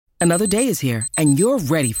Another day is here, and you're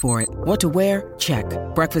ready for it. What to wear? Check.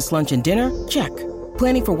 Breakfast, lunch, and dinner? Check.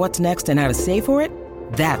 Planning for what's next and how to save for it?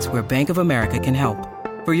 That's where Bank of America can help.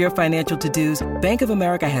 For your financial to-dos, Bank of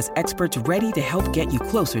America has experts ready to help get you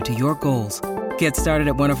closer to your goals. Get started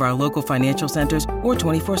at one of our local financial centers or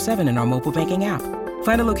 24/7 in our mobile banking app.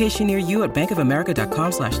 Find a location near you at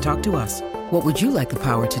bankofamerica.com/talktous. What would you like the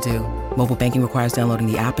power to do? Mobile banking requires downloading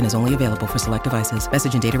the app and is only available for select devices.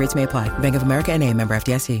 Message and data rates may apply. Bank of America N.A., member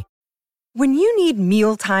FDIC. When you need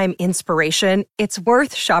mealtime inspiration, it's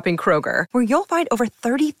worth shopping Kroger, where you'll find over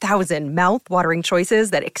 30,000 mouth-watering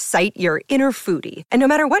choices that excite your inner foodie. And no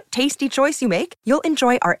matter what tasty choice you make, you'll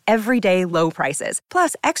enjoy our everyday low prices,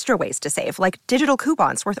 plus extra ways to save, like digital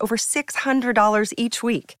coupons worth over $600 each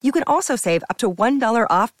week. You can also save up to $1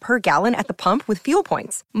 off per gallon at the pump with fuel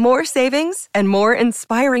points. More savings and more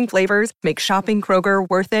inspiring flavors make shopping Kroger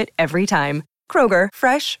worth it every time. Kroger,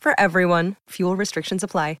 fresh for everyone. Fuel restrictions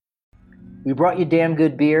apply. We brought you damn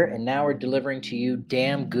good beer, and now we're delivering to you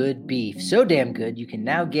damn good beef. So damn good, you can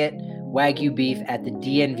now get Wagyu beef at the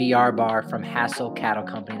DNVR bar from Hassel Cattle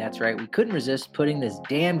Company. That's right, we couldn't resist putting this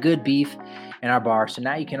damn good beef in our bar, so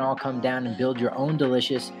now you can all come down and build your own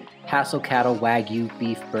delicious Hassel Cattle Wagyu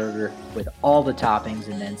beef burger with all the toppings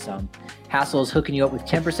and then some. Hassel is hooking you up with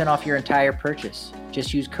 10% off your entire purchase.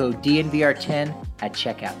 Just use code DNVR10 at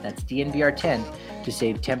checkout. That's DNVR10 to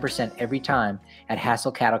save 10% every time at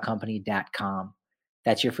HassleCattleCompany.com.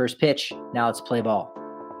 That's your first pitch. Now let's play ball.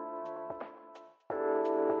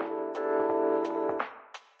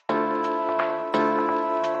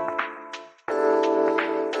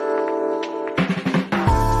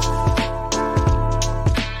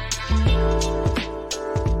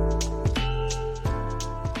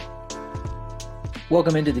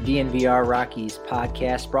 Welcome into the DNVR Rockies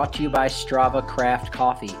podcast, brought to you by Strava Craft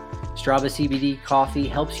Coffee. Strava CBD coffee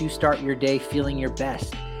helps you start your day feeling your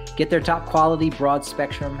best. Get their top quality, broad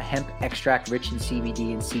spectrum hemp extract rich in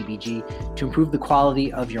CBD and CBG to improve the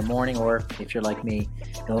quality of your morning, or if you're like me,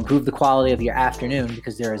 it'll improve the quality of your afternoon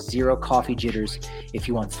because there are zero coffee jitters if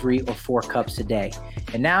you want 3 or 4 cups a day.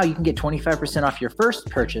 And now you can get 25% off your first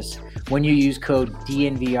purchase when you use code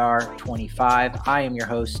DNVR25. I am your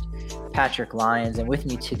host, Patrick Lyons, and with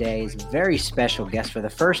me today is a very special guest for the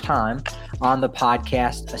first time on the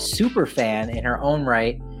podcast, a super fan in her own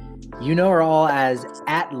right. You know her all as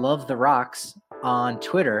 @LoveTheRocks on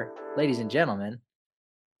Twitter. Ladies and gentlemen,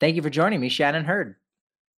 thank you for joining me, Shannon Hurd.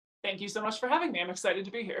 Thank you so much for having me. I'm excited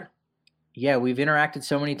to be here. Yeah, we've interacted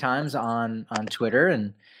so many times on Twitter,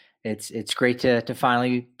 and it's great to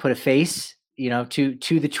finally put a face, to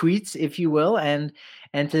the tweets, if you will, and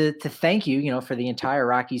to thank you, for the entire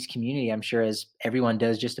Rockies community. I'm sure, as everyone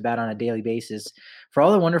does just about on a daily basis, for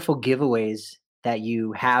all the wonderful giveaways that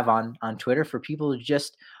you have on Twitter for people who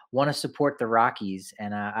just want to support the Rockies.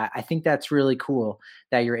 And I think that's really cool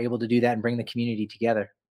that you're able to do that and bring the community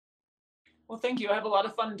together. Well, thank you. I have a lot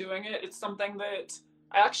of fun doing it. It's something that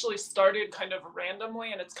I actually started kind of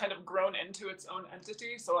randomly, and it's kind of grown into its own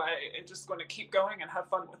entity. So I'm just going to keep going and have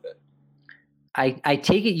fun with it. I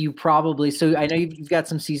take it you probably, so I know you've got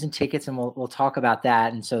some season tickets, and we'll talk about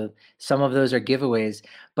that. And so some of those are giveaways,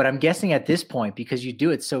 but I'm guessing at this point, because you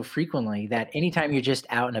do it so frequently, that anytime you're just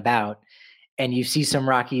out and about and you see some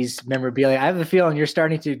Rockies memorabilia, I have a feeling you're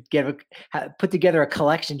starting to put together a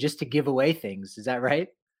collection just to give away things. Is that right?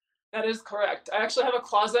 That is correct. I actually have a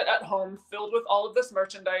closet at home filled with all of this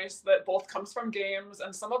merchandise that both comes from games,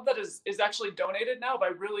 and some of that is actually donated now by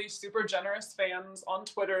really super generous fans on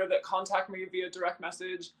Twitter that contact me via direct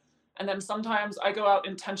message. And then sometimes I go out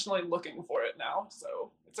intentionally looking for it now.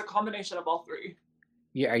 So it's a combination of all three.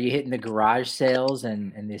 Yeah, are you hitting the garage sales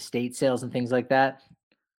and the estate sales and things like that?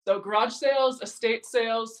 So garage sales, estate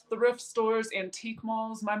sales, thrift stores, antique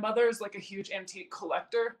malls. My mother is like a huge antique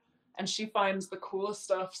collector, and she finds the coolest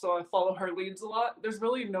stuff, so I follow her leads a lot. There's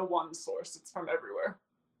really no one source. It's from everywhere.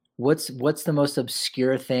 What's the most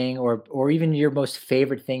obscure thing or even your most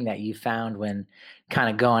favorite thing that you found when kind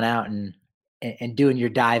of going out and doing your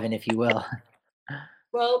diving, if you will?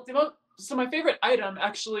 Well, so my favorite item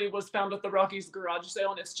actually was found at the Rockies garage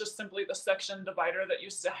sale, and it's just simply the section divider that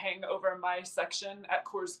used to hang over my section at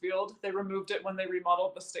Coors Field. They removed it when they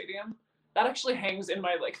remodeled the stadium. That actually hangs in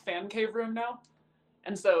my fan cave room now.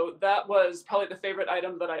 And so that was probably the favorite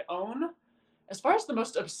item that I own. As far as the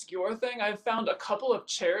most obscure thing, I've found a couple of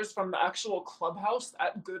chairs from the actual clubhouse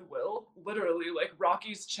at Goodwill, literally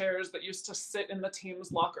Rockies chairs that used to sit in the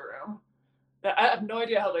team's locker room. I have no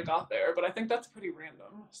idea how they got there, but I think that's pretty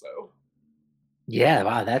random. So, yeah,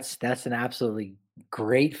 wow, that's an absolutely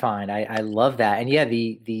great find. I love that, and yeah,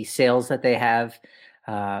 the sales that they have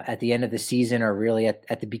at the end of the season or really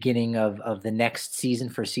at the beginning of the next season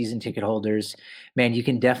for season ticket holders, man, you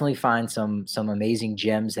can definitely find some amazing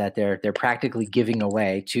gems that they're practically giving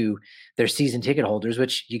away to their season ticket holders,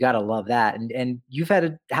 which you got to love that. And you've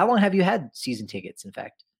how long have you had season tickets, in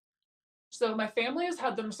fact? So my family has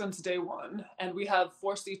had them since day one, and we have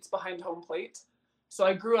 4 seats behind home plate. So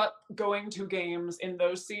I grew up going to games in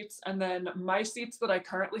those seats, and then my seats that I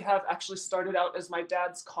currently have actually started out as my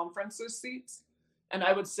dad's conferences seats, and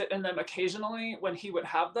I would sit in them occasionally when he would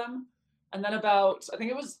have them. And then about, I think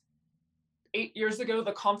it was 8 years ago,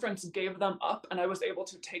 the conference gave them up, and I was able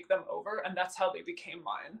to take them over, and that's how they became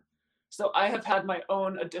mine. So I have had my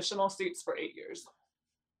own additional seats for 8 years.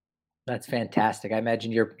 That's fantastic. I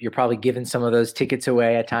imagine you're probably giving some of those tickets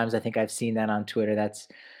away at times. I think I've seen that on Twitter. That's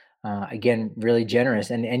again really generous,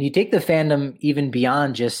 and you take the fandom even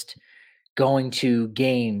beyond just going to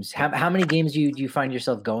games. How many games do you find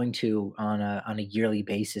yourself going to on a yearly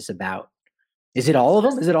basis? About, is it all of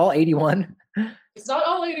them? Is it all 81? It's not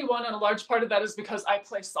all 81, and a large part of that is because I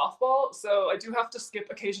play softball, so I do have to skip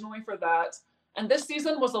occasionally for that. And this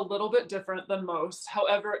season was a little bit different than most.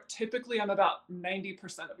 However, typically I'm about 90%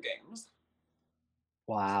 of games.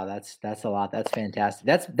 Wow, that's a lot. That's fantastic.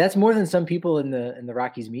 That's more than some people in the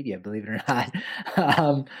Rockies media, believe it or not.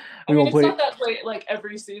 I We mean, won't it's put not it. that late like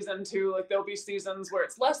every season too. Like there'll be seasons where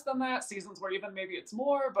it's less than that, seasons where even maybe it's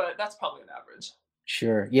more, but that's probably an average.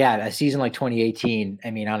 Sure. Yeah, a season like 2018,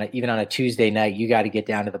 I mean, even on a Tuesday night, you got to get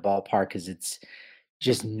down to the ballpark because it's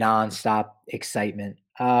just nonstop excitement.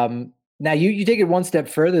 Now you take it one step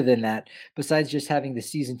further than that. Besides just having the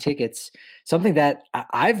season tickets, something that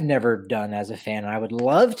I've never done as a fan, and I would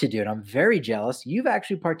love to do it. I'm very jealous. You've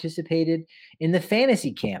actually participated in the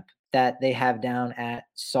fantasy camp that they have down at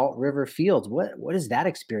Salt River Fields. What is that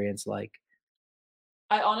experience like?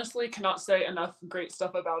 I honestly cannot say enough great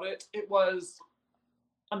stuff about it. It was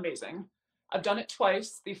amazing. I've done it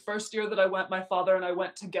twice. The first year that I went, my father and I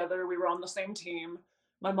went together. We were on the same team.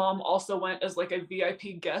 My mom also went as like a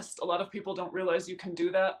VIP guest. A lot of people don't realize you can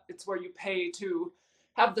do that. It's where you pay to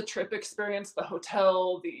have the trip experience, the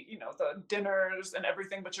hotel, the dinners and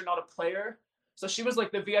everything, but you're not a player. So she was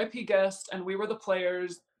like the VIP guest and we were the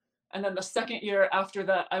players. And then the second year after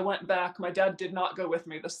that, I went back. My dad did not go with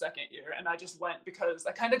me the second year. And I just went because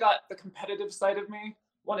I kind of got the competitive side of me,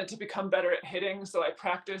 wanted to become better at hitting. So I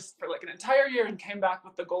practiced for like an entire year and came back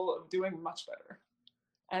with the goal of doing much better.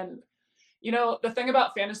 And the thing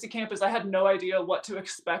about fantasy camp is I had no idea what to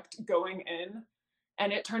expect going in,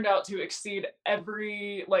 and it turned out to exceed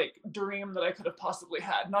every like dream that I could have possibly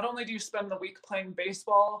had. Not only do you spend the week playing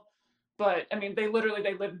baseball, but I mean they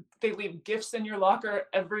leave gifts in your locker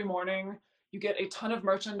every morning. You get a ton of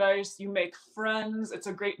merchandise, you make friends, it's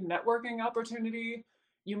a great networking opportunity.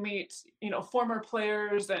 You meet, former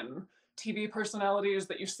players and TV personalities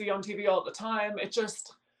that you see on TV all the time.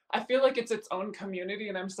 I feel like it's its own community,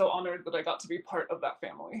 and I'm so honored that I got to be part of that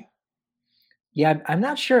family. Yeah, I'm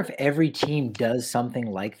not sure if every team does something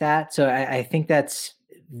like that. So I think that's,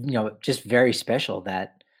 just very special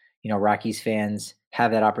that, Rockies fans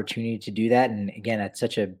have that opportunity to do that. And again, at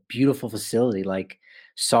such a beautiful facility like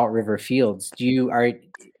Salt River Fields.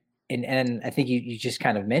 And I think you just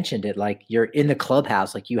kind of mentioned it, like you're in the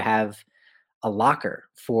clubhouse, like you have a locker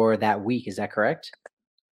for that week. Is that correct?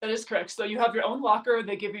 That is correct. So you have your own locker.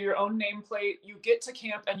 They give you your own nameplate. You get to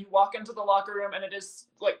camp and you walk into the locker room, and it is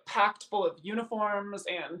like packed full of uniforms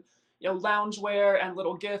and loungewear and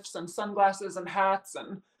little gifts and sunglasses and hats.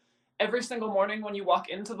 And every single morning when you walk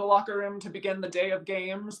into the locker room to begin the day of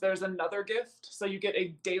games, there's another gift. So you get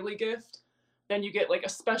a daily gift. Then you get like a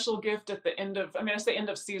special gift at the end of, I say end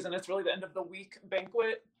of season, it's really the end of the week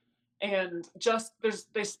banquet. And just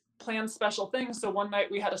they plan special things. So one night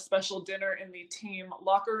we had a special dinner in the team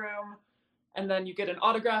locker room, and then you get an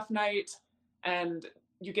autograph night, and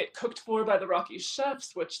you get cooked for by the Rockies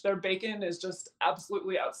chefs, which their bacon is just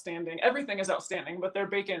absolutely outstanding. Everything is outstanding, but their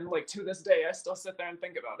bacon, like to this day, I still sit there and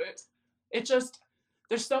think about it.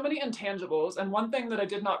 There's so many intangibles. And one thing that I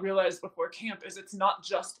did not realize before camp is it's not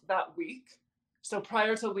just that week. So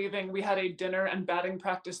prior to leaving, we had a dinner and batting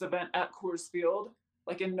practice event at Coors Field,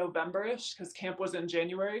 like in November-ish, because camp was in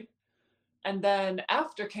January. And then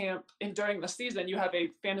after camp, during the season, you have a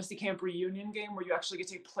fantasy camp reunion game where you actually get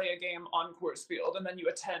to play a game on Coors Field, and then you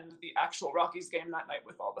attend the actual Rockies game that night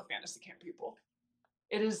with all the fantasy camp people.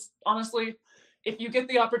 It is honestly, if you get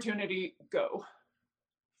the opportunity, go.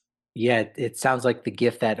 Yeah, it sounds like the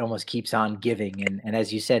gift that almost keeps on giving. And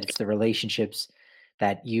as you said, it's the relationships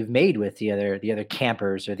that you've made with the other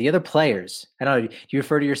campers or the other players. I don't know, do you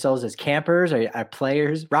refer to yourselves as campers or are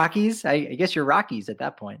players? Rockies? I guess you're Rockies at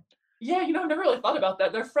that point. Yeah, I never really thought about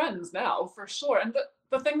that. They're friends now, for sure. And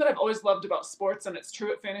the thing that I've always loved about sports, and it's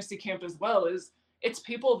true at fantasy camp as well, is it's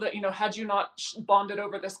people that, had you not bonded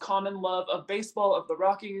over this common love of baseball, of the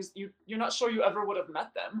Rockies, you're not sure you ever would have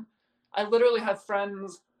met them. I literally have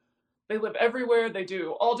friends, they live everywhere, they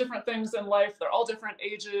do all different things in life, they're all different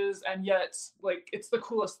ages, and yet, like, it's the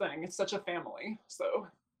coolest thing. It's such a family. So,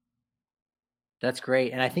 That's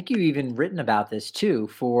great. And I think you've even written about this too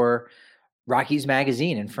for Rockies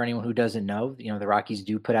Magazine. And for anyone who doesn't know, the Rockies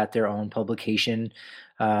do put out their own publication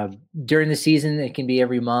uh, during the season. It can be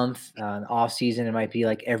every month. Off season, it might be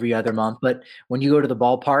like every other month. But when you go to the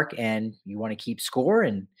ballpark and you want to keep score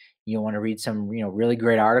and you want to read some, really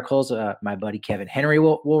great articles, my buddy Kevin Henry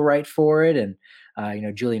will write for it,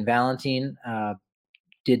 and Julian Valentine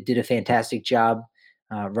did a fantastic job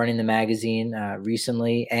running the magazine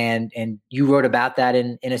recently, and you wrote about that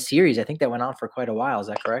in a series. I think that went on for quite a while. Is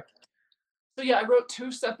that correct? So yeah, I wrote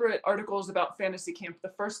two separate articles about fantasy camp. The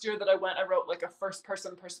first year that I went, I wrote like a first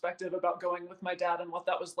person perspective about going with my dad and what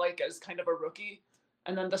that was like as kind of a rookie.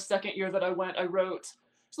 And then the second year that I went, I wrote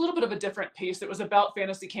it's a little bit of a different piece. It was about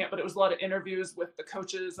fantasy camp, but it was a lot of interviews with the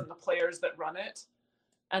coaches and the players that run it.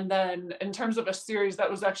 And then in terms of a series,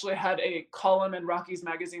 that was actually had a column in Rockies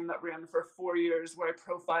Magazine that ran for 4 years where I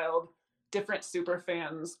profiled different super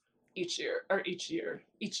fans each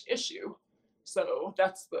issue. So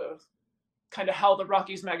that's the kind of how the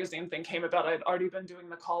Rockies Magazine thing came about. I had already been doing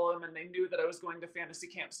the column and they knew that I was going to fantasy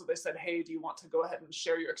camp. So they said, hey, do you want to go ahead and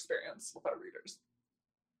share your experience with our readers?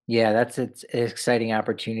 Yeah, it's an exciting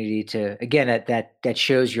opportunity to, again, that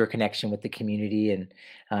shows your connection with the community,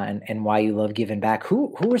 and why you love giving back.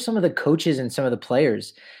 Who are some of the coaches and some of the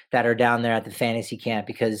players that are down there at the fantasy camp?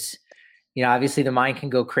 Because obviously the mind can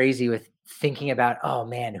go crazy with thinking about, oh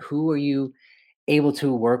man, who are you able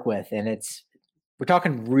to work with? And we're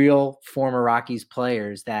talking real former Rockies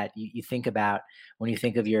players that you think about when you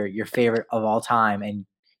think of your favorite of all time, and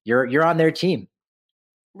you're on their team.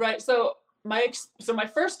 Right. So my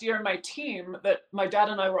first year, my team that my dad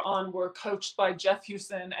and I were on were coached by Jeff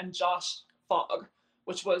Houston and Josh Fogg,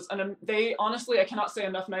 which was they honestly, I cannot say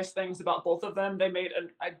enough nice things about both of them. They made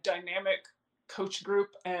a dynamic coach group,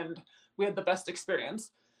 and we had the best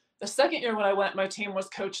experience. The second year when I went, my team was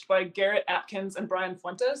coached by Garrett Atkins and Brian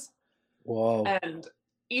Fuentes. Whoa. And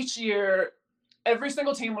each year, every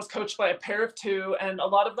single team was coached by a pair of two, and a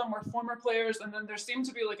lot of them were former players. And then there seemed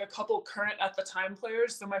to be like a couple current at the time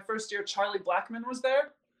players. So my first year, Charlie Blackmon was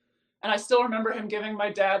there. And I still remember him giving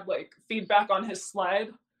my dad like feedback on his slide.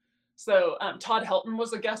 So Todd Helton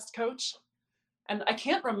was a guest coach. And I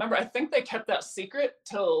can't remember, I think they kept that secret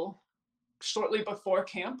till shortly before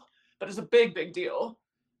camp, but it's a big, big deal.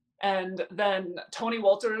 And then Tony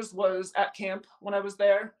Walters was at camp when I was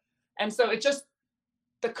there. And so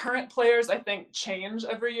the current players, I think, change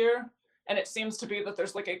every year. And it seems to be that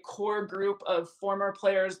there's like a core group of former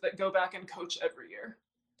players that go back and coach every year.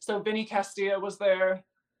 So Vinny Castilla was there.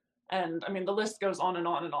 And I mean, the list goes on and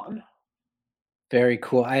on and on. Very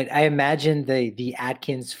cool. I imagine the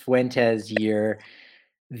Atkins Fuentes year,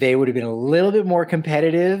 they would have been a little bit more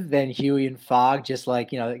competitive than Huey and Fogg. Just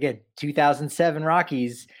like, again, 2007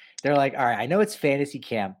 Rockies, they're like, all right, I know it's fantasy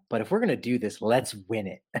camp, but if we're going to do this, let's win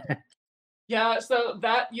it. Yeah, so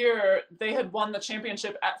that year they had won the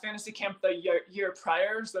championship at fantasy camp the year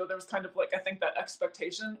prior. So there was kind of like, I think, that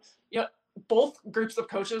expectation. Yeah, both groups of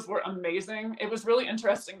coaches were amazing. It was really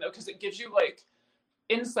interesting though, because it gives you like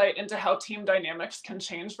insight into how team dynamics can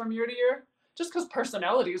change from year to year, just because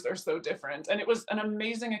personalities are so different. And it was an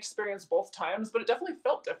amazing experience both times, but it definitely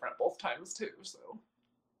felt different both times too. So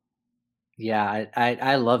Yeah,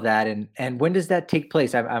 I love that. And when does that take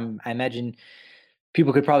place? I imagine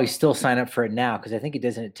people could probably still sign up for it now, because I think it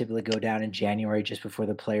doesn't typically go down in January just before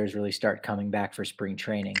the players really start coming back for spring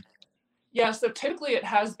training. yeah, so typically it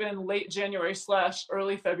has been late January /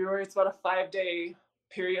 early February. It's about a 5-day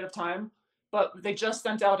period of time, but they just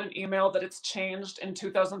sent out an email that it's changed in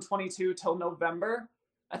 2022 till November.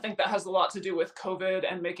 I think that has a lot to do with COVID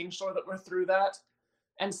and making sure that we're through that.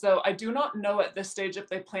 And so I do not know at this stage if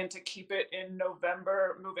they plan to keep it in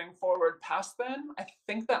November moving forward past then. I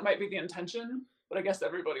think that might be the intention, but I guess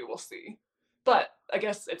everybody will see. But I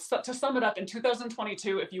guess it's to sum it up, in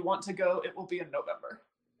 2022, if you want to go, it will be in November.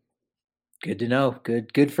 Good to know.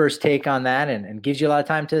 Good first take on that, and gives you a lot of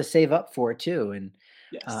time to save up for it too, and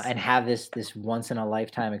Yes. and have this once in a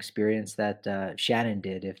lifetime experience that Shannon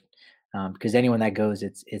did. If Because anyone that goes,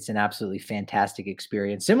 it's an absolutely fantastic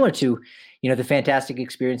experience, similar to the fantastic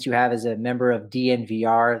experience you have as a member of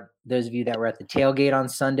DNVR. Those of you that were at the tailgate on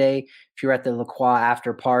Sunday, if you're at the La Croix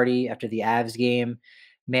after party after the Avs game,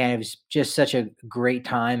 man, it was just such a great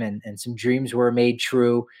time, and some dreams were made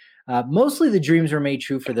true. Mostly the dreams were made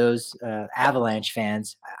true for those Avalanche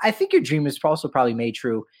fans. I think your dream was also probably made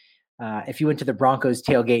true if you went to the Broncos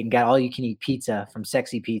tailgate and got all-you-can-eat pizza from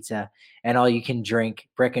Sexy Pizza and all-you-can-drink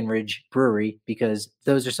Breckenridge Brewery, because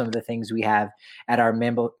those are some of the things we have at our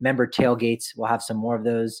member tailgates. We'll have some more of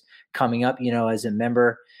those coming up. As a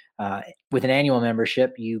member, with an annual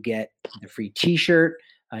membership, you get the free T-shirt.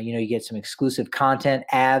 You get some exclusive content.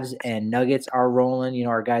 Avs and Nuggets are rolling.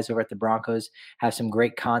 Our guys over at the Broncos have some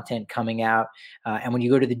great content coming out. And when you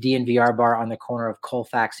go to the DNVR bar on the corner of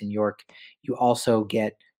Colfax and York, you also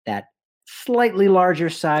get that slightly larger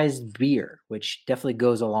sized beer, which definitely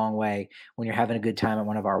goes a long way when you're having a good time at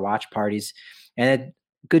one of our watch parties. And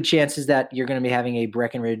good chances that you're going to be having a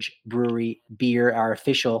Breckenridge Brewery beer, our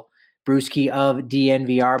official brewski of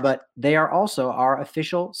DNVR, but they are also our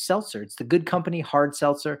official seltzer. It's the Good Company Hard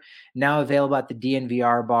Seltzer, now available at the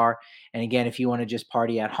DNVR bar. And again, if you want to just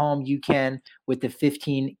party at home, you can with the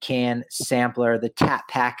 15-can sampler, the tap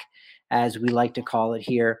pack, as we like to call it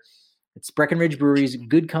here. It's Breckenridge Brewery's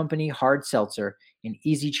Good Company Hard Seltzer, an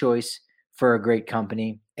easy choice for a great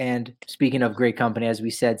company. And speaking of great company, as we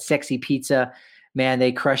said, Sexy Pizza, man,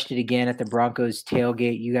 they crushed it again at the Broncos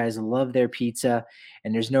tailgate. You guys love their pizza,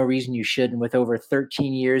 and there's no reason you shouldn't. With over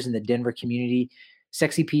 13 years in the Denver community,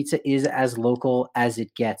 Sexy Pizza is as local as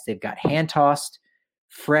it gets. They've got hand-tossed,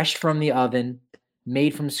 fresh from the oven,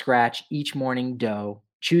 made from scratch each morning dough.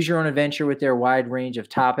 Choose your own adventure with their wide range of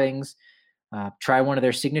toppings. Try one of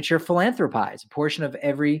their signature philanthropies. A portion of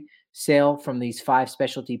every sale from these 5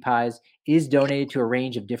 specialty pies is donated to a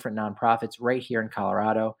range of different nonprofits right here in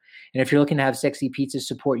Colorado. And if you're looking to have Sexy Pizza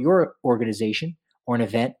support your organization or an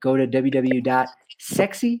event, go to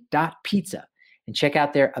www.sexy.pizza and check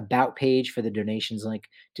out their About page for the donations link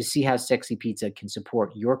to see how Sexy Pizza can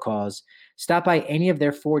support your cause. Stop by any of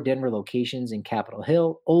their 4 Denver locations in Capitol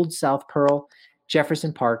Hill, Old South Pearl,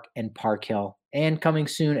 Jefferson Park, and Park Hill. And coming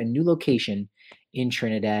soon, a new location in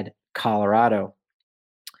Trinidad, Colorado.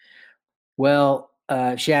 Well,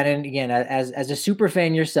 Shannon, again, as a super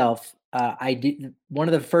fan yourself, one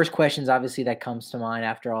of the first questions, obviously, that comes to mind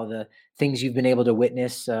after all the things you've been able to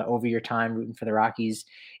witness over your time rooting for the Rockies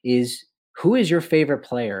is, who is your favorite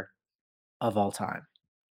player of all time?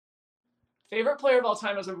 Favorite player of all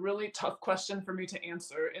time is a really tough question for me to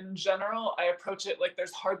answer. In general, I approach it like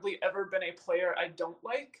there's hardly ever been a player I don't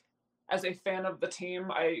like. As a fan of the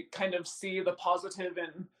team, I kind of see the positive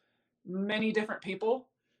in many different people.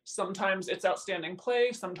 Sometimes it's outstanding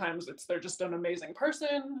play. Sometimes they're just an amazing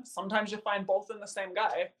person. Sometimes you find both in the same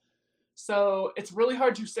guy. So it's really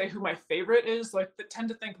hard to say who my favorite is. I tend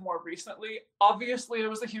to think more recently. Obviously, I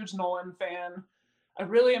was a huge Nolan fan. I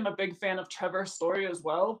really am a big fan of Trevor Story as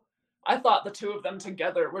well. I thought the two of them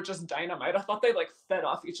together were just dynamite. I thought they fed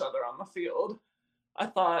off each other on the field.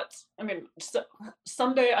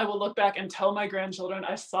 Someday I will look back and tell my grandchildren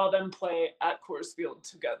I saw them play at Coors Field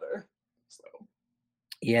together. So,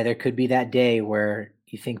 yeah, there could be that day where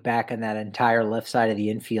you think back on that entire left side of the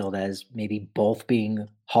infield as maybe both being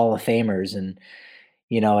Hall of Famers. And,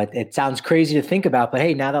 it sounds crazy to think about, but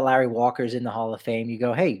hey, now that Larry Walker's in the Hall of Fame, you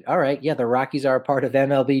go, hey, all right, yeah, the Rockies are a part of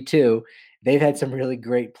MLB too. They've had some really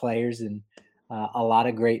great players and a lot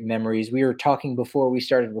of great memories. We were talking before we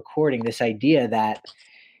started recording this idea that,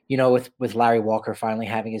 with Larry Walker finally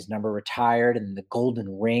having his number retired and the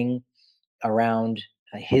golden ring around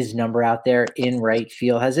his number out there in right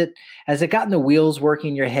field, has it gotten the wheels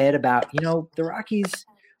working in your head about, the Rockies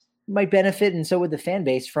might benefit, and so would the fan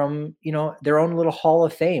base, from, their own little Hall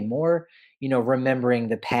of Fame, more, remembering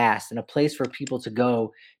the past and a place for people to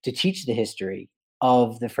go to teach the history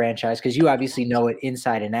of the franchise, because you obviously know it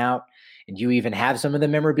inside and out, and you even have some of the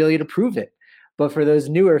memorabilia to prove it. But for those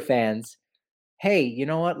newer fans, hey, you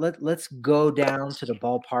know what? Let's go down to the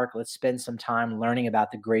ballpark. Let's spend some time learning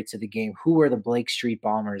about the greats of the game. Who are the Blake Street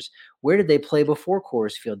Bombers? Where did they play before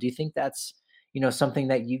Coors Field? Do you think that's, something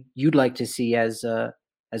that you'd like to see as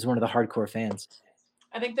one of the hardcore fans?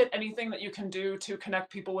 I think that anything that you can do to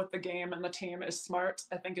connect people with the game and the team is smart.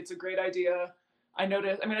 I think it's a great idea. I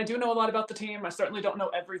do know a lot about the team. I certainly don't know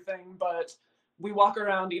everything, but we walk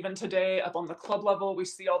around even today up on the club level. We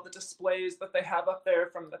see all the displays that they have up there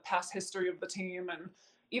from the past history of the team. And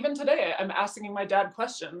even today, I'm asking my dad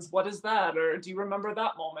questions. What is that? Or do you remember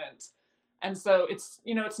that moment? And so it's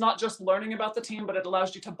not just learning about the team, but it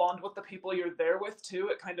allows you to bond with the people you're there with too.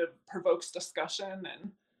 It kind of provokes discussion,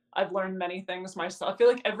 and I've learned many things myself. I feel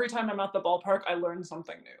like every time I'm at the ballpark, I learn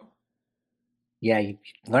something new. Yeah, you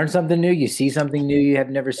learn something new. You see something new you have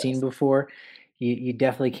never seen before. You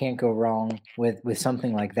definitely can't go wrong with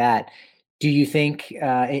something like that. Do you think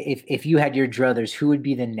if you had your druthers, who would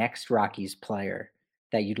be the next Rockies player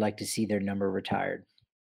that you'd like to see their number retired?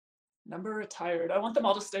 Number retired. I want them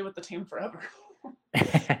all to stay with the team forever.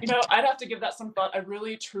 I'd have to give that some thought. I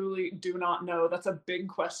really, truly do not know. That's a big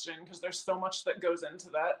question because there's so much that goes into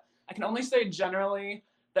that. I can only say generally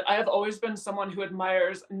that I have always been someone who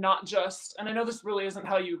admires not just, and I know this really isn't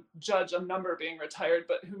how you judge a number being retired,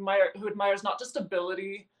 but who admires not just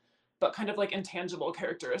ability, but kind of like intangible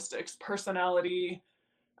characteristics, personality,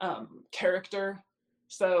 character.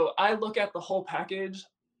 So I look at the whole package,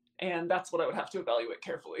 and that's what I would have to evaluate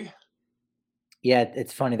carefully. Yeah,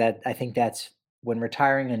 it's funny that I think that's when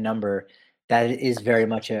retiring a number, that is very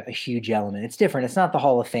much a huge element. It's different. It's not the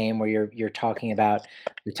Hall of Fame where you're talking about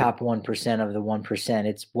the top 1% of the 1%.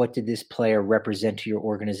 It's what did this player represent to your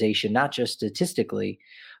organization, not just statistically,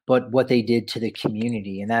 but what they did to the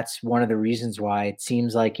community. And that's one of the reasons why it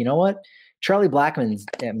seems like, you know what? Charlie Blackmon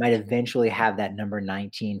might eventually have that number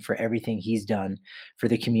 19 for everything he's done for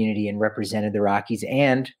the community and represented the Rockies,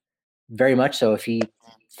 and very much so if he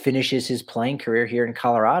finishes his playing career here in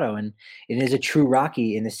Colorado. And it is a true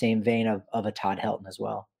Rocky in the same vein of a Todd Helton as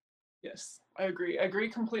well. Yes, I agree. I agree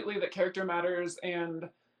completely that character matters. And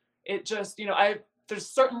it just, there's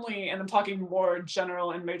certainly, and I'm talking more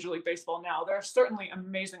general in Major League Baseball now, there are certainly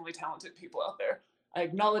amazingly talented people out there. I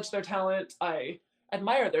acknowledge their talent. I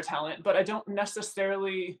admire their talent, but I don't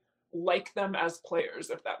necessarily like them as players,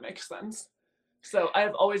 if that makes sense. So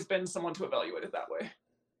I've always been someone to evaluate it that way.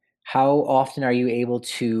 How often are you able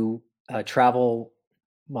to travel?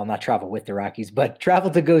 Well, not travel with the Rockies, but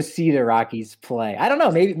travel to go see the Rockies play. I don't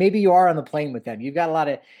know. Maybe you are on the plane with them. You've got a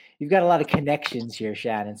lot of connections here,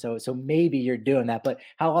 Shannon. So maybe you're doing that. But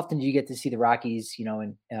how often do you get to see the Rockies?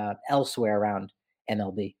 In elsewhere around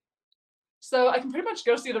MLB? So I can pretty much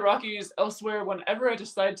go see the Rockies elsewhere whenever I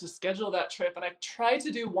decide to schedule that trip. And I try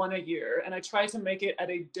to do one a year, and I try to make it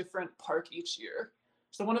at a different park each year.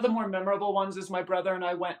 So one of the more memorable ones is my brother and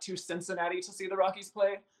I went to Cincinnati to see the Rockies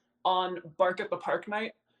play on Bark at the Park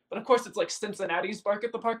night. But of course, it's like Cincinnati's Bark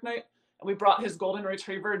at the Park night. And we brought his golden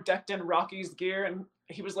retriever decked in Rockies gear, and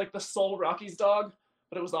he was like the sole Rockies dog,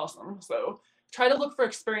 but it was awesome. So try to look for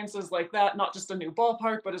experiences like that, not just a new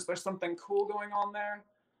ballpark, but is there something cool going on there?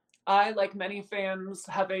 I, like many fans,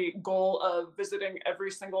 have a goal of visiting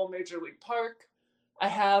every single major league park. I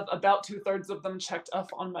have about 2/3 of them checked off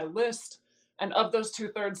on my list. And of those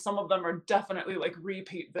 2/3, some of them are definitely like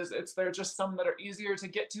repeat visits. There are just some that are easier to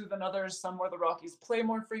get to than others, some where the Rockies play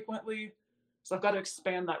more frequently. So I've got to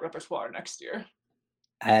expand that repertoire next year.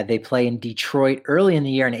 They play in Detroit early in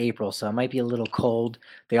the year in April, so it might be a little cold.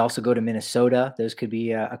 They also go to Minnesota. Those could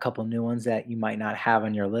be a couple new ones that you might not have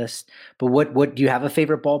on your list. But what do you have a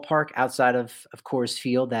favorite ballpark outside of Coors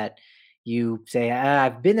Field that you say,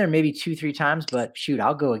 I've been there maybe 2-3 times, but shoot,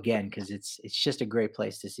 I'll go again because it's just a great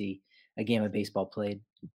place to see a game of baseball played?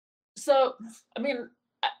 So, I mean,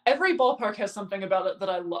 every ballpark has something about it that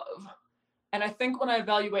I love. And I think when I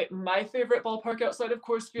evaluate my favorite ballpark outside of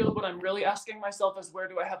Coors Field, what I'm really asking myself is where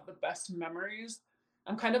do I have the best memories?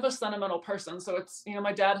 I'm kind of a sentimental person. So it's,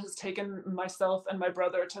 my dad has taken myself and my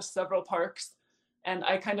brother to several parks, and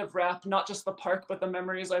I kind of wrap not just the park, but the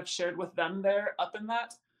memories I've shared with them there up in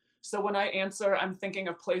that. So when I answer, I'm thinking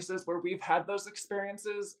of places where we've had those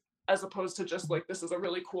experiences, as opposed to just like, this is a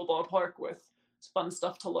really cool ballpark with fun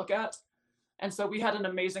stuff to look at. And so we had an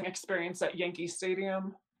amazing experience at Yankee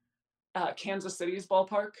Stadium. Kansas City's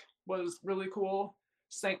ballpark was really cool.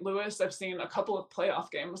 St. Louis, I've seen a couple of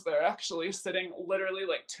playoff games there, actually sitting literally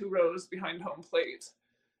like 2 rows behind home plate.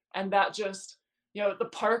 And that just, the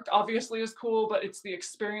park obviously is cool, but it's the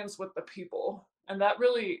experience with the people. And that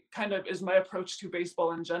really kind of is my approach to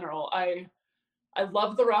baseball in general. I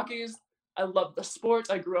love the Rockies. I love the sport.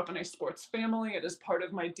 I grew up in a sports family. It is part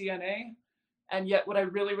of my DNA. And yet what I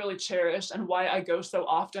really, really cherish and why I go so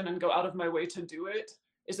often and go out of my way to do it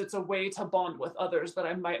is it's a way to bond with others that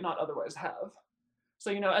I might not otherwise have.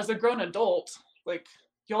 So, as a grown adult, like,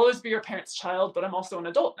 you'll always be your parents' child, but I'm also an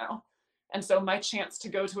adult now. And so my chance to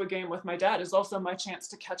go to a game with my dad is also my chance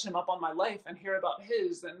to catch him up on my life and hear about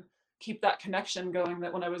his and keep that connection going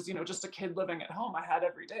that when I was, just a kid living at home, I had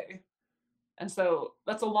every day. And so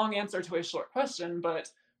that's a long answer to a short question, but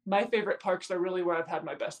my favorite parks are really where I've had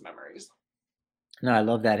my best memories. No, I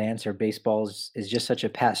love that answer. Baseball is just such a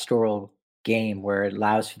pastoral game where it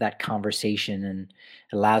allows for that conversation and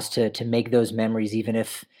allows to make those memories, even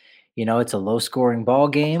if, it's a low scoring ball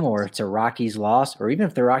game or it's a Rockies loss, or even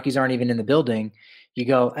if the Rockies aren't even in the building, you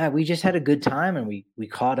go, we just had a good time and we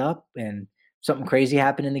caught up and something crazy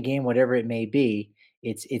happened in the game, whatever it may be.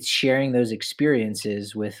 It's sharing those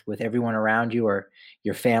experiences with everyone around you or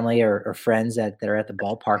your family or friends that are at the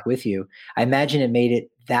ballpark with you. I imagine it made it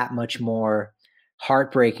that much more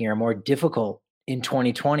heartbreaking or more difficult in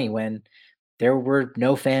 2020 when there were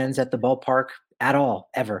no fans at the ballpark at all,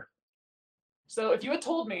 ever. So if you had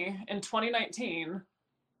told me in 2019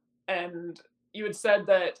 and you had said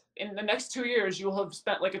that in the next 2 years you will have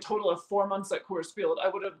spent like a total of 4 months at Coors Field, I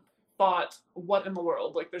would have thought, what in the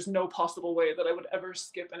world? Like, there's no possible way that I would ever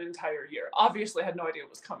skip an entire year. Obviously, I had no idea it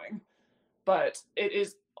was coming, but it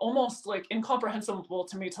is almost like incomprehensible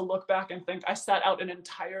to me to look back and think I sat out an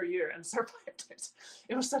entire year and survived it.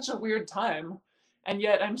 It was such a weird time. And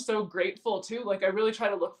yet I'm so grateful too. Like, I really try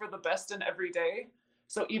to look for the best in every day.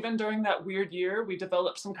 So even during that weird year, we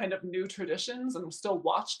developed some kind of new traditions and still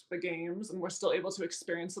watched the games and we're still able to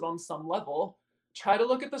experience it on some level. Try to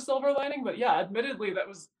look at the silver lining, but yeah, admittedly that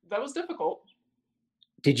was difficult.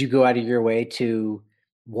 Did you go out of your way to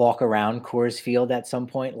walk around Coors Field at some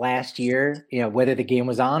point last year, whether the game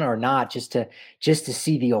was on or not, just to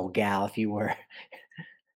see the old gal, if you were?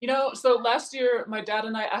 So last year, my dad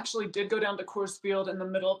and I actually did go down to Coors Field in the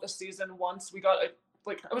middle of the season once. We got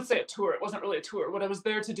I would say a tour. It wasn't really a tour. What I was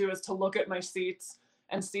there to do is to look at my seats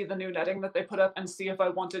and see the new netting that they put up and see if I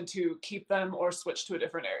wanted to keep them or switch to a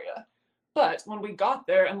different area. But when we got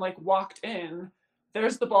there and walked in,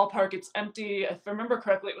 there's the ballpark. It's empty. If I remember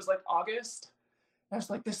correctly, it was like August. I was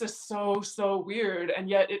like, this is so, so weird. And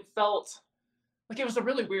yet it felt like it was a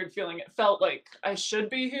really weird feeling. It felt like I should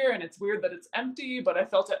be here and it's weird that it's empty, but I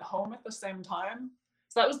felt at home at the same time.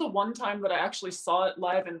 So that was the one time that I actually saw it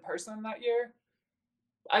live in person that year.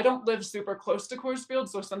 I don't live super close to Coors Field,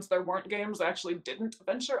 so since there weren't games, I actually didn't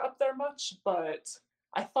venture up there much, but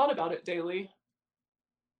I thought about it daily.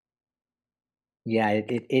 Yeah,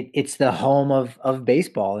 it's the home of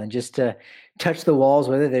baseball, and just to touch the walls,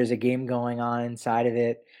 whether there's a game going on inside of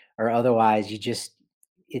it or otherwise,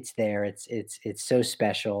 it's there. It's so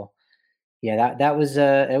special. Yeah, that was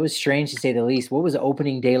it was strange to say the least. What was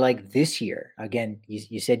opening day like this year? Again,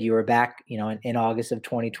 you said you were back, in August of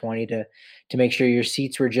 2020 to make sure your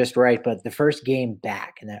seats were just right. But the first game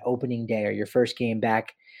back and that opening day, or your first game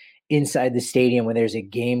back inside the stadium when there's a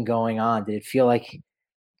game going on, did it feel like,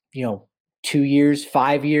 2 years,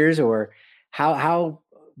 5 years, or how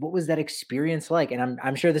what was that experience like? And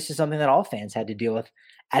I'm sure this is something that all fans had to deal with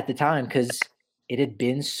at the time, because it had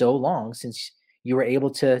been so long since you were able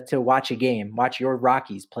to watch your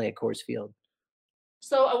Rockies play at Coors Field.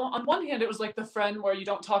 So on one hand, it was like the friend where you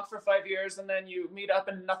don't talk for 5 years and then you meet up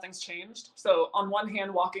and nothing's changed. So on one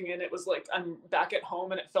hand, walking in, it was like I'm back at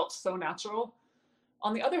home and it felt so natural.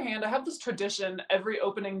 On the other hand, I have this tradition every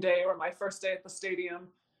opening day or my first day at the stadium.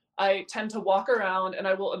 I tend to walk around and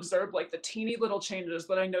I will observe like the teeny little changes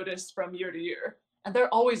that I notice from year to year. And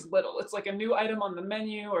they're always little. It's like a new item on the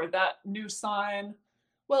menu or that new sign.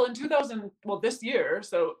 Well, this year,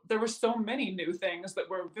 so there were so many new things that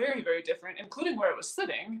were very, very different, including where I was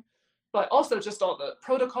sitting, but also just all the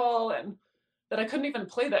protocol, and that I couldn't even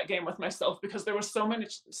play that game with myself because there was so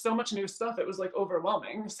much new stuff. It was like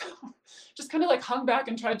overwhelming. So just kind of like hung back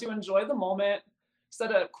and tried to enjoy the moment,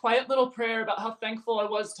 said a quiet little prayer about how thankful I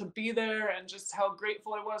was to be there and just how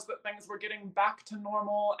grateful I was that things were getting back to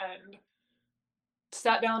normal, and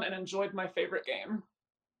sat down and enjoyed my favorite game.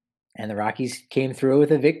 And the Rockies came through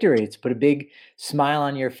with a victory. It's put a big smile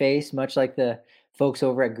on your face, much like the folks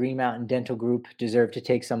over at Green Mountain Dental Group deserve to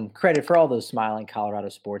take some credit for all those smiling Colorado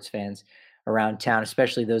sports fans around town,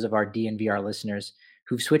 especially those of our DNVR listeners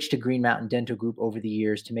who've switched to Green Mountain Dental Group over the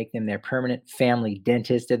years to make them their permanent family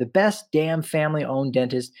dentist. They're the best damn family-owned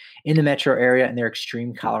dentist in the metro area, and they're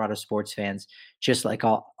extreme Colorado sports fans, just like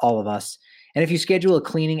all of us. And if you schedule a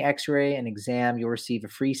cleaning, x-ray, and exam, you'll receive a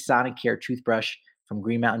free Sonicare toothbrush from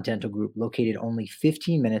Green Mountain Dental Group, located only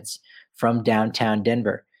 15 minutes from downtown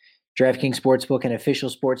Denver. DraftKings Sportsbook, an official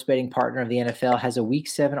sports betting partner of the NFL, has a Week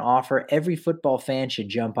 7 offer every football fan should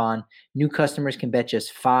jump on. New customers can bet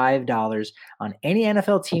just $5 on any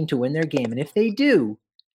NFL team to win their game, and if they do,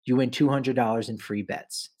 you win $200 in free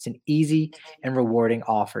bets. It's an easy and rewarding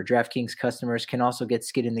offer. DraftKings customers can also get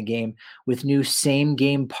skin in the game with new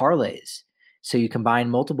same-game parlays. So you combine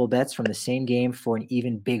multiple bets from the same game for an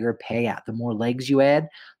even bigger payout. The more legs you add,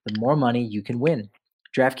 the more money you can win.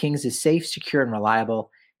 DraftKings is safe, secure, and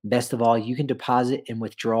reliable. Best of all, you can deposit and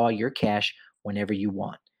withdraw your cash whenever you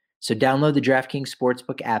want. So download the DraftKings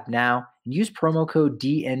Sportsbook app now and use promo code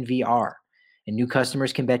DNVR. And new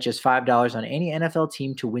customers can bet just $5 on any NFL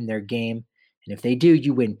team to win their game. And if they do,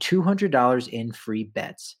 you win $200 in free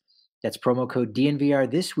bets. That's promo code DNVR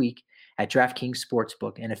this week at DraftKings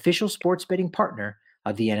Sportsbook, an official sports betting partner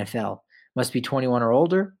of the NFL. Must be 21 or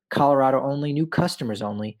older, Colorado only, new customers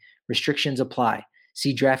only. Restrictions apply.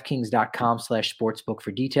 See DraftKings.com/sportsbook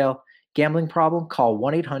for detail. Gambling problem? Call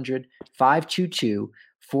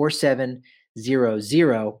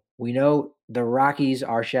 1-800-522-4700. We know the Rockies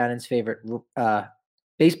are Shannon's favorite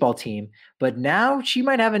baseball team, but now she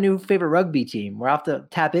might have a new favorite rugby team. We'll have to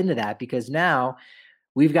tap into that because now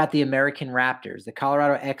we've got the American Raptors, the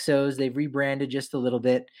Colorado Exos. They've rebranded just a little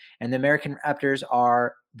bit, and the American Raptors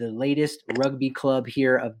are the latest rugby club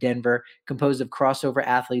here of Denver, composed of crossover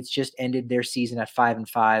athletes. Just ended their season at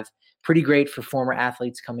 5-5. Pretty great for former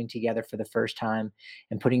athletes coming together for the first time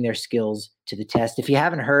and putting their skills to the test. If you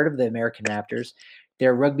haven't heard of the American Raptors,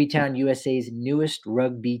 they're Rugby Town USA's newest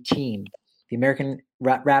rugby team. The American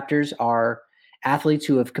Raptors are athletes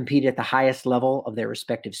who have competed at the highest level of their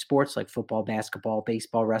respective sports like football, basketball,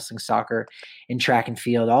 baseball, wrestling, soccer, and track and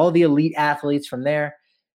field. All of the elite athletes from there,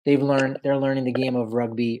 they're learning the game of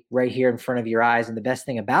rugby right here in front of your eyes. And the best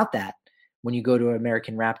thing about that, when you go to an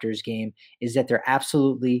American Raptors game, is that they're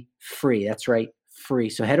absolutely free. That's right, free.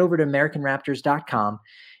 So head over to AmericanRaptors.com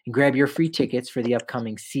and grab your free tickets for the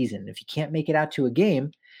upcoming season. If you can't make it out to a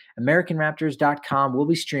game, AmericanRaptors.com will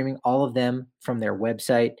be streaming all of them from their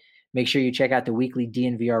website. Make sure you check out the weekly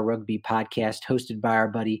DNVR Rugby podcast hosted by our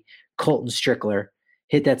buddy Colton Strickler.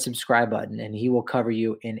 Hit that subscribe button and he will cover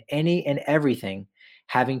you in any and everything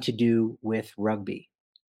having to do with rugby.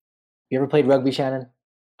 You ever played rugby, Shannon?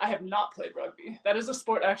 I have not played rugby. That is a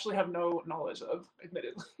sport I actually have no knowledge of,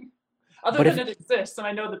 admittedly. Other than it exists and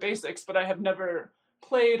I know the basics, but I have never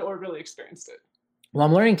played or really experienced it. Well,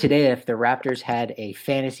 I'm learning today if the Raptors had a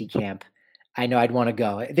fantasy camp, I know I'd want to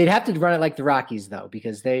go. They'd have to run it like the Rockies, though,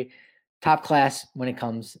 because they top class when it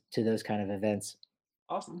comes to those kind of events.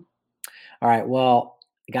 Awesome. All right, well,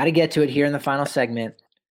 got to get to it here in the final segment.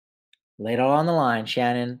 Lay it all on the line.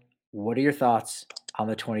 Shannon, what are your thoughts on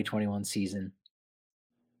the 2021 season?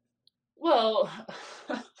 Well,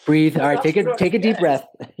 breathe. All right, take a deep breath.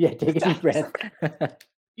 Yeah, take a deep breath.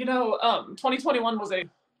 2021 was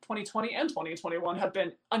 2020 and 2021 have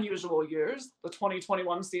been unusual years. The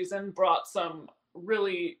 2021 season brought some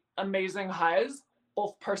really amazing highs,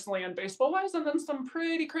 both personally and baseball-wise, and then some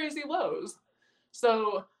pretty crazy lows.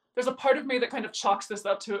 So there's a part of me that kind of chalks this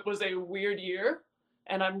up to it was a weird year,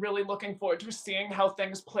 and I'm really looking forward to seeing how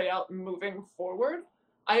things play out moving forward.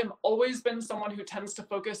 I have always been someone who tends to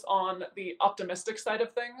focus on the optimistic side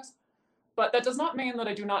of things, but that does not mean that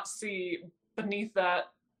I do not see beneath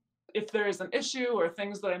that if there is an issue or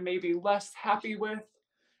things that I may be less happy with.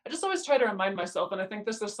 I just always try to remind myself, and I think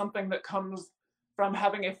this is something that comes from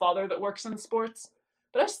having a father that works in sports,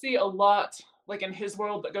 but I see a lot like in his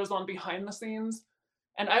world that goes on behind the scenes.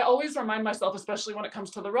 And I always remind myself, especially when it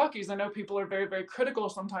comes to the Rockies, I know people are very, very critical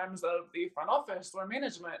sometimes of the front office or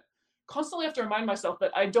management. Constantly have to remind myself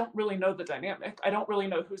that I don't really know the dynamic. I don't really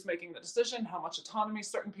know who's making the decision, how much autonomy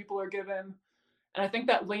certain people are given. And I think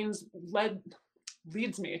that leads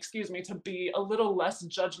me, to be a little less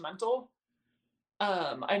judgmental.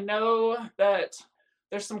 I know that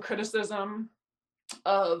there's some criticism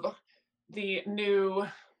of the new,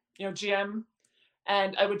 GM,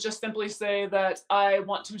 and I would just simply say that I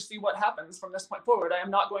want to see what happens from this point forward. I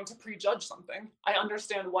am not going to prejudge something. I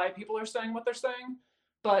understand why people are saying what they're saying,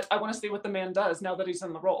 but I want to see what the man does now that he's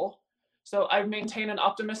in the role. So I maintain an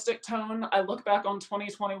optimistic tone. I look back on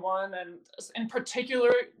 2021 and in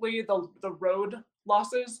particularly the road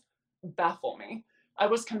losses baffle me. I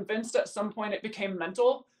was convinced at some point it became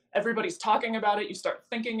mental. Everybody's talking about it. You start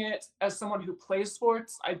thinking it. As someone who plays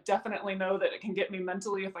sports, I definitely know that it can get me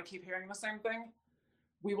mentally if I keep hearing the same thing.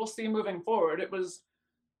 We will see moving forward. It's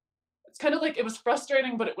kind of like it was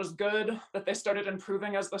frustrating, but it was good that they started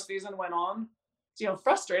improving as the season went on. It's,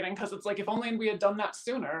 frustrating because it's like, if only we had done that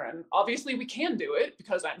sooner. And obviously we can do it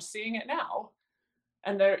because I'm seeing it now.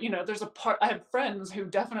 And there's a part, I have friends who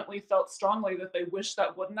definitely felt strongly that they wish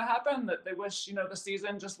that wouldn't have happened, that they wish, the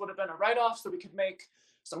season just would have been a write-off so we could make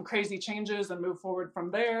some crazy changes and move forward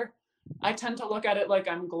from there. I tend to look at it like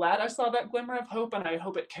I'm glad I saw that glimmer of hope, and I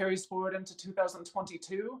hope it carries forward into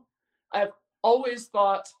 2022. I've always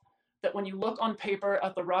thought that when you look on paper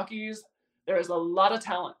at the Rockies, there is a lot of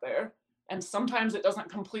talent there, and sometimes it doesn't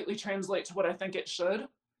completely translate to what I think it should,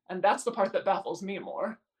 and that's the part that baffles me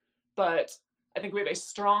more. But I think we have a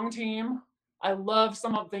strong team. I love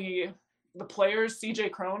some of the players.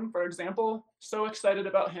 CJ Cron, for example, so excited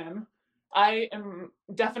about him. I am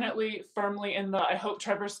definitely firmly in the I hope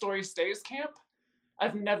Trevor Story stays camp.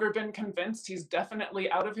 I've never been convinced he's definitely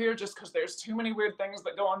out of here just because there's too many weird things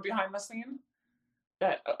that go on behind the scene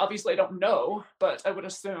that obviously I don't know, but I would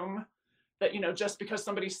assume that, just because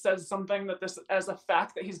somebody says something that this as a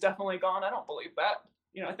fact that he's definitely gone, I don't believe that.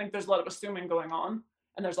 I think there's a lot of assuming going on,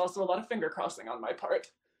 and there's also a lot of finger crossing on my part.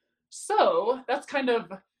 So that's kind of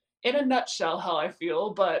in a nutshell how I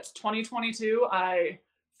feel, but 2022,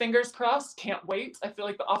 fingers crossed, can't wait. I feel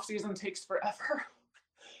like the off season takes forever.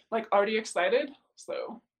 like already excited.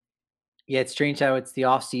 So Yeah, it's strange how it's the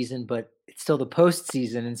off season, but it's still the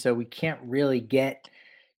postseason, and so we can't really get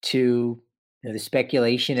to the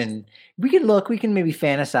speculation. And we can maybe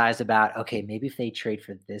fantasize about, okay, maybe if they trade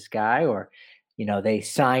for this guy, or they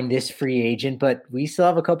sign this free agent, but we still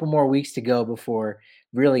have a couple more weeks to go before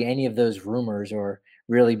really any of those rumors, or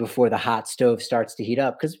really before the hot stove starts to heat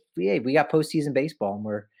up. Because we got postseason baseball,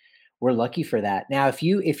 and we're lucky for that. Now, if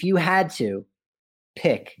you had to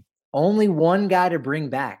pick only one guy to bring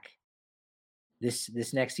back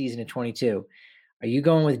this next season of 22, are you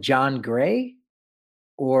going with John Gray,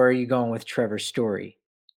 or are you going with Trevor Story?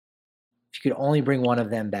 If you could only bring one of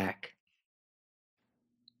them back.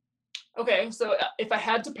 Okay, so if I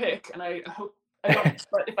had to pick, and I hope I don't,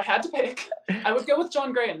 but if I had to pick, I would go with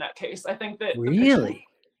John Gray in that case. I think that Really?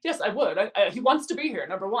 Yes, I would. He wants to be here,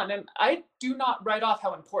 number one, and I do not write off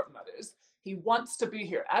how important that is. He wants to be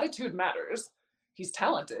here. Attitude matters. He's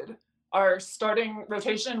talented. Our starting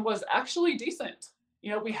rotation was actually decent.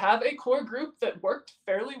 We have a core group that worked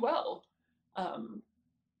fairly well.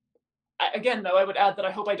 Again, though, I would add that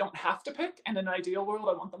I hope I don't have to pick, and in an ideal world,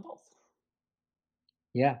 I want them both.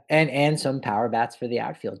 Yeah, and some power bats for the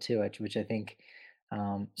outfield too, which I think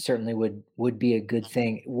certainly would be a good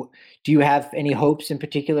thing. Do you have any hopes in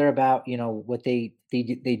particular about what they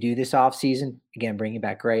do this off season? Again, bringing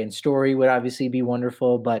back Gray and Story would obviously be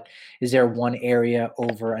wonderful, but is there one area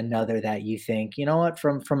over another that you think, what,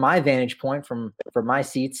 from my vantage point, from my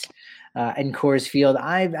seats in Coors Field,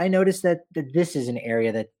 I noticed that this is an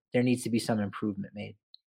area that there needs to be some improvement made?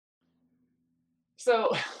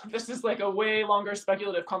 So this is like a way longer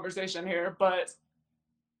speculative conversation here, but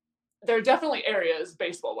there are definitely areas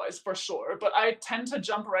baseball wise for sure. But I tend to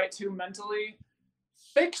jump right to mentally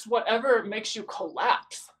fix whatever makes you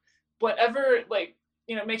collapse, whatever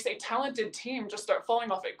makes a talented team just start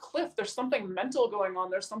falling off a cliff. There's something mental going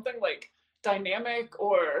on. There's something like dynamic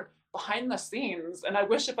or behind the scenes. And I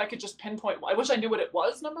wish if I could just pinpoint, I wish I knew what it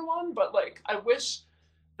was, number one, but I wish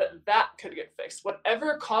that could get fixed.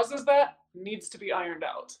 Whatever causes that needs to be ironed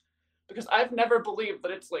out, because I've never believed that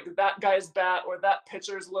it's like that guy's bat or that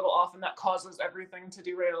pitcher's a little off and that causes everything to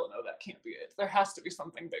derail. No, that can't be it. There has to be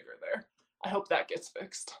something bigger there. I hope that gets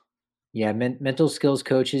fixed. Yeah, mental skills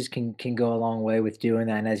coaches can go a long way with doing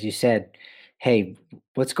that. And as you said, hey,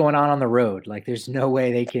 what's going on the road? Like, there's no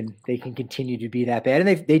way they can continue to be that bad.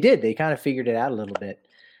 And they did. They kind of figured it out a little bit,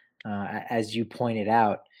 as you pointed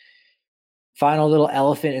out. Final little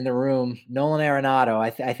elephant in the room, Nolan Arenado.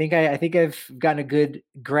 I think I've gotten a good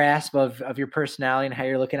grasp of your personality and how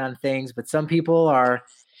you're looking on things, but some people are,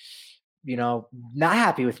 not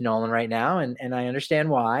happy with Nolan right now, and I understand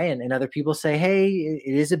why. And other people say, hey,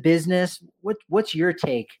 it is a business. What's your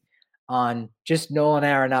take on just Nolan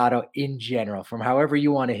Arenado in general, from however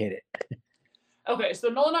you want to hit it? Okay, so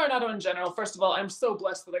Nolan Arenado in general, first of all, I'm so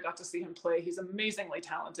blessed that I got to see him play. He's amazingly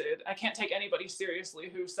talented. I can't take anybody seriously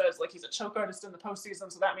who says he's a choke artist in the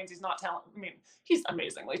postseason, so that means he's not talented. I mean, he's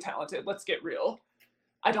amazingly talented. Let's get real.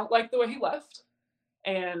 I don't like the way he left,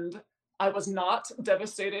 and I was not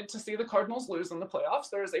devastated to see the Cardinals lose in the playoffs.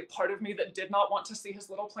 There is a part of me that did not want to see his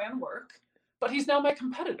little plan work, but he's now my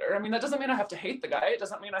competitor. I mean, that doesn't mean I have to hate the guy. It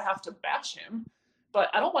doesn't mean I have to bash him, but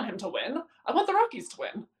I don't want him to win. I want the Rockies to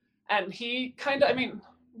win. And he kind of,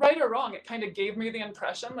 right or wrong, it kind of gave me the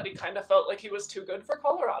impression that he kind of felt like he was too good for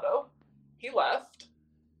Colorado. He left.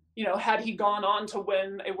 Had he gone on to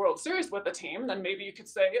win a World Series with the team, then maybe you could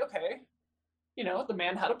say, okay, the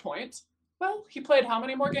man had a point. Well, he played how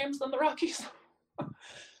many more games than the Rockies?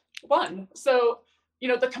 One. So,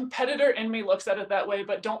 the competitor in me looks at it that way,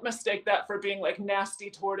 but don't mistake that for being nasty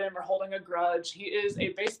toward him or holding a grudge. He is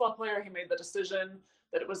a baseball player. He made the decision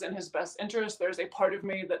that it was in his best interest. There's a part of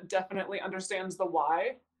me that definitely understands the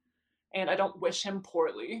why, and I don't wish him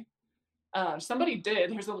poorly. Somebody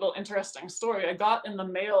did. Here's a little interesting story. I got in the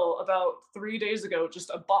mail about 3 days ago just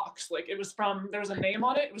a box. It was from, there was a name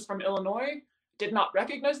on it. It was from Illinois. Did not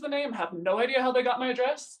recognize the name. Have no idea how they got my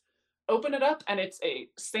address. Open it up, and it's a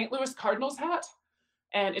St. Louis Cardinals hat.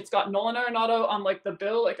 And it's got Nolan Arenado on the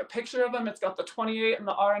bill, a picture of him. It's got the 28 and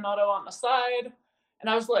the Arenado on the side. And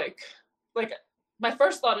I was like, my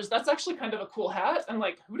first thought is that's actually kind of a cool hat. And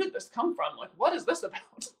who did this come from? What is this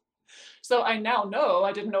about? So I now know,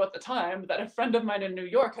 I didn't know at the time, that a friend of mine in New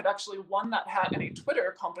York had actually won that hat in a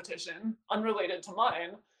Twitter competition unrelated to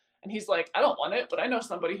mine. And he's like, I don't want it, but I know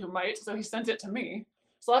somebody who might. So he sent it to me.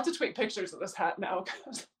 So I'll have to tweet pictures of this hat now,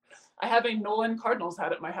 because I have a Nolan Cardinals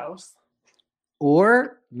hat at my house.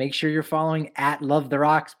 Or make sure you're following at Love the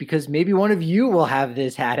Rocks, because maybe one of you will have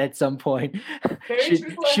this hat at some point. Should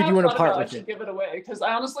you want to part with it? Give it away, because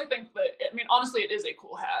I honestly think that, honestly, it is a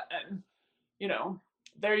cool hat. And,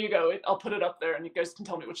 there you go. I'll put it up there and you guys can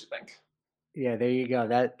tell me what you think. Yeah, there you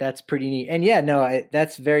go. That's pretty neat. And yeah, no,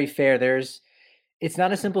 that's very fair. It's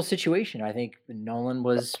not a simple situation. I think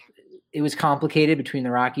it was complicated between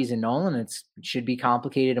the Rockies and Nolan. It should be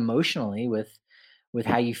complicated emotionally with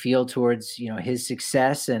how you feel towards, his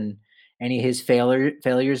success and any of his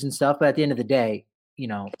failures and stuff. But at the end of the day,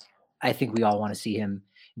 I think we all want to see him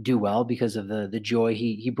do well because of the joy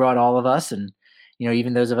he brought all of us. And,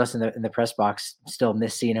 even those of us in the press box still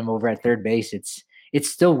miss seeing him over at third base. It's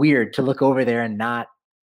still weird to look over there and not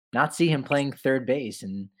see him playing third base.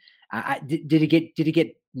 And did it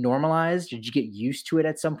get normalized? Did you get used to it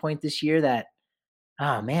at some point this year that,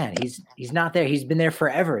 oh man, he's not there. He's been there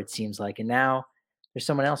forever, it seems like. And now there's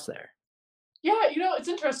someone else there. Yeah, it's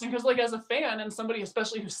interesting because, like, as a fan and somebody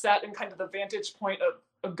especially who sat in kind of the vantage point of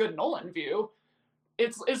a good Nolan view,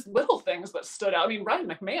 it's little things that stood out. I mean, Ryan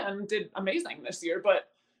McMahon did amazing this year, but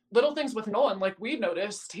little things with Nolan, like we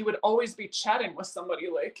noticed, he would always be chatting with somebody,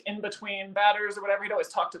 like in between batters or whatever. He'd always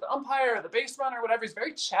talk to the umpire or the base runner or whatever. He's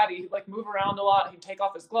very chatty. He'd like move around a lot. He'd take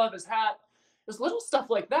off his glove, his hat. There's little stuff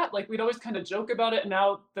like that. Like we'd always kind of joke about it. And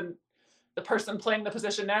now the person playing the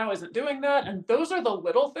position now isn't doing that. And those are the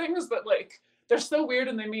little things that, like, they're so weird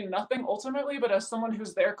and they mean nothing ultimately. But as someone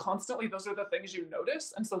who's there constantly, those are the things you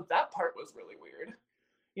notice. And so that part was really weird.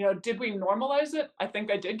 Did we normalize it? I think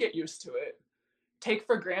I did get used to it. Take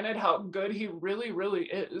for granted how good he really, really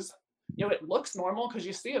is. It looks normal because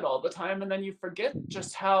you see it all the time, and then you forget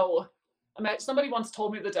just how, I mean, somebody once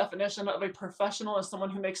told me the definition of a professional is someone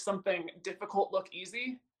who makes something difficult look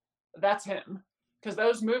easy. That's him. Because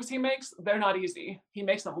those moves he makes, they're not easy. He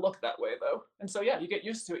makes them look that way, though. And so, yeah, you get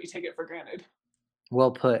used to it. You take it for granted.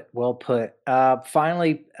 Well put. Well put.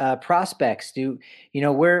 Finally, prospects.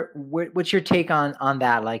 What's your take on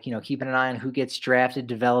that? Like, keeping an eye on who gets drafted,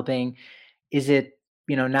 developing. Is it,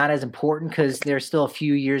 not as important because they're still a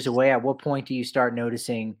few years away? At what point do you start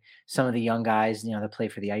noticing some of the young guys, that play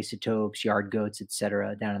for the Isotopes, Yard Goats, et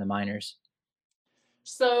cetera, down in the minors?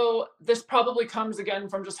 So this probably comes again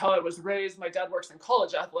from just how I was raised. My dad works in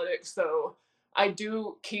college athletics, so I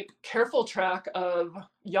do keep careful track of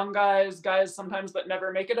young guys sometimes that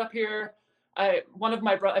never make it up here. I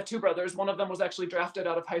have two brothers. One of them was actually drafted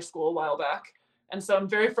out of high school a while back. And so I'm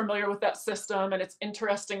very familiar with that system, and it's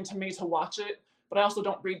interesting to me to watch it. But I also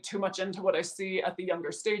don't read too much into what I see at the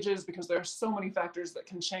younger stages because there are so many factors that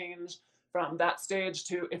can change from that stage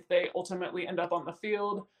to if they ultimately end up on the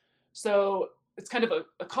field. So it's kind of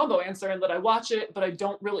a combo answer in that I watch it, but I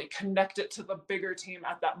don't really connect it to the bigger team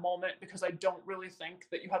at that moment because I don't really think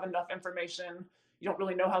that you have enough information. You don't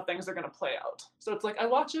really know how things are going to play out. So it's like I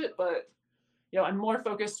watch it, but I'm more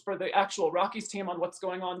focused for the actual Rockies team on what's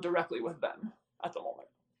going on directly with them at the moment.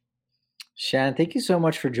 Shannon, thank you so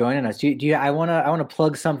much for joining us. I want to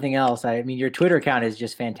plug something else. I mean, your Twitter account is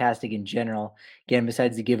just fantastic in general. Again,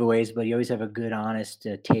 besides the giveaways, but you always have a good, honest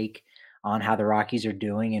take on how the Rockies are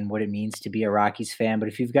doing and what it means to be a Rockies fan. But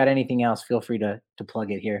if you've got anything else, feel free to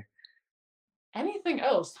plug it here. Anything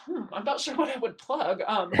else? I'm not sure what I would plug.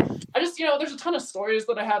 I just, there's a ton of stories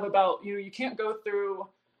that I have about, you can't go through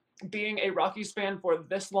being a Rockies fan for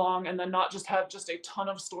this long and then not just have just a ton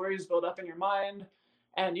of stories build up in your mind.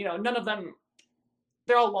 And, none of them,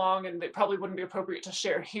 they're all long and they probably wouldn't be appropriate to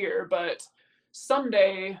share here. But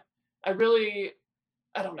someday I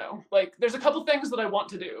don't know, like there's a couple things that I want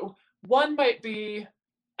to do. One might be,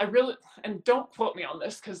 and don't quote me on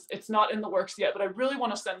this because it's not in the works yet, but I really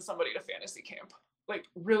want to send somebody to fantasy camp, like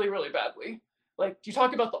really, really badly. Like you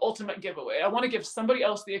talk about the ultimate giveaway. I want to give somebody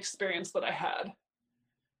else the experience that I had.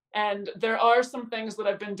 And there are some things that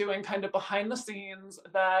I've been doing kind of behind the scenes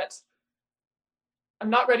that I'm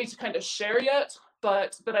not ready to kind of share yet,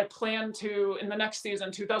 but that I plan to, in the next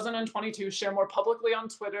season, 2022, share more publicly on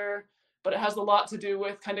Twitter. But it has a lot to do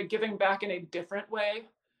with kind of giving back in a different way.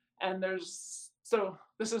 And so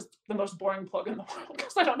this is the most boring plug in the world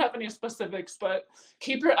because I don't have any specifics, but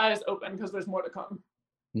keep your eyes open because there's more to come.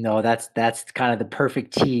 No, that's kind of the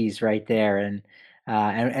perfect tease right there.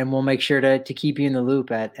 And we'll make sure to keep you in the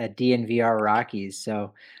loop at DNVR Rockies.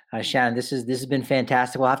 So, Shannon, this has been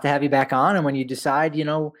fantastic. We'll have to have you back on, and when you decide,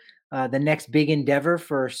 the next big endeavor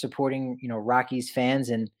for supporting, Rockies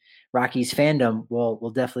fans and Rockies fandom,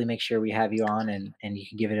 we'll definitely make sure we have you on, and you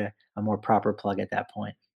can give it a more proper plug at that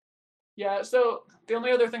point. Yeah. So the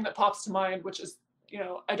only other thing that pops to mind, which is,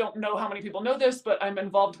 I don't know how many people know this, but I'm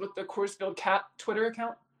involved with the Coors Field Cat Twitter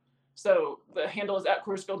account. So the handle is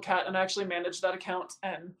 @CoorsFieldCat, and I actually manage that account.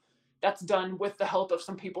 And that's done with the help of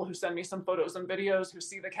some people who send me some photos and videos who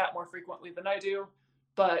see the cat more frequently than I do.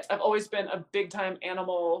 But I've always been a big time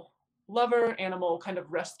animal lover, animal kind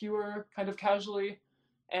of rescuer, kind of casually.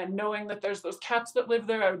 And knowing that there's those cats that live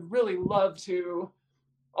there, I would really love to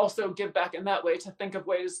also give back in that way, to think of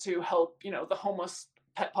ways to help, the homeless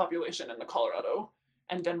pet population in the Colorado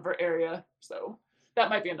and Denver area. So that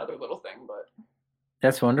might be another little thing, but.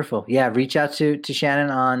 That's wonderful. Yeah. Reach out to Shannon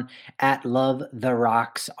on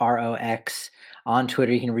 @LoveTheRocks, ROX on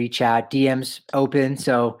Twitter. You can reach out, DMs open.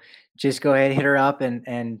 So just go ahead, hit her up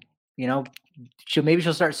and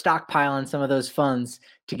she'll start stockpiling some of those funds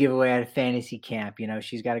to give away at a fantasy camp.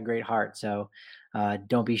 She's got a great heart. So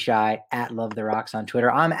don't be shy, @LoveTheRocks on Twitter.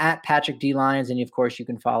 I'm @Patrick D. Lyons. And of course you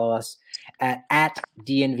can follow us at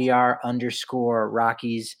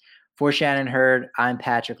 @DNVR_Rockies. For Shannon Hurd, I'm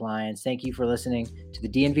Patrick Lyons. Thank you for listening to the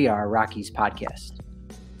DNVR Rockies podcast.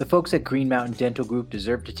 The folks at Green Mountain Dental Group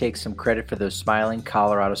deserve to take some credit for those smiling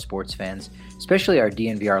Colorado sports fans, especially our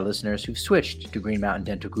DNVR listeners who've switched to Green Mountain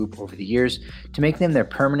Dental Group over the years to make them their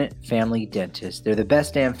permanent family dentist. They're the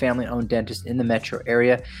best damn family-owned dentist in the metro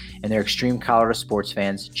area, and they're extreme Colorado sports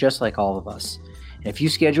fans just like all of us. And if you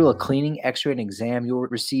schedule a cleaning, x-ray, and exam, you'll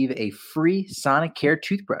receive a free Sonicare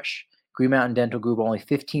toothbrush. Green Mountain Dental Group, only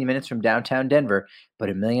 15 minutes from downtown Denver, but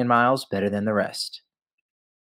a million miles better than the rest.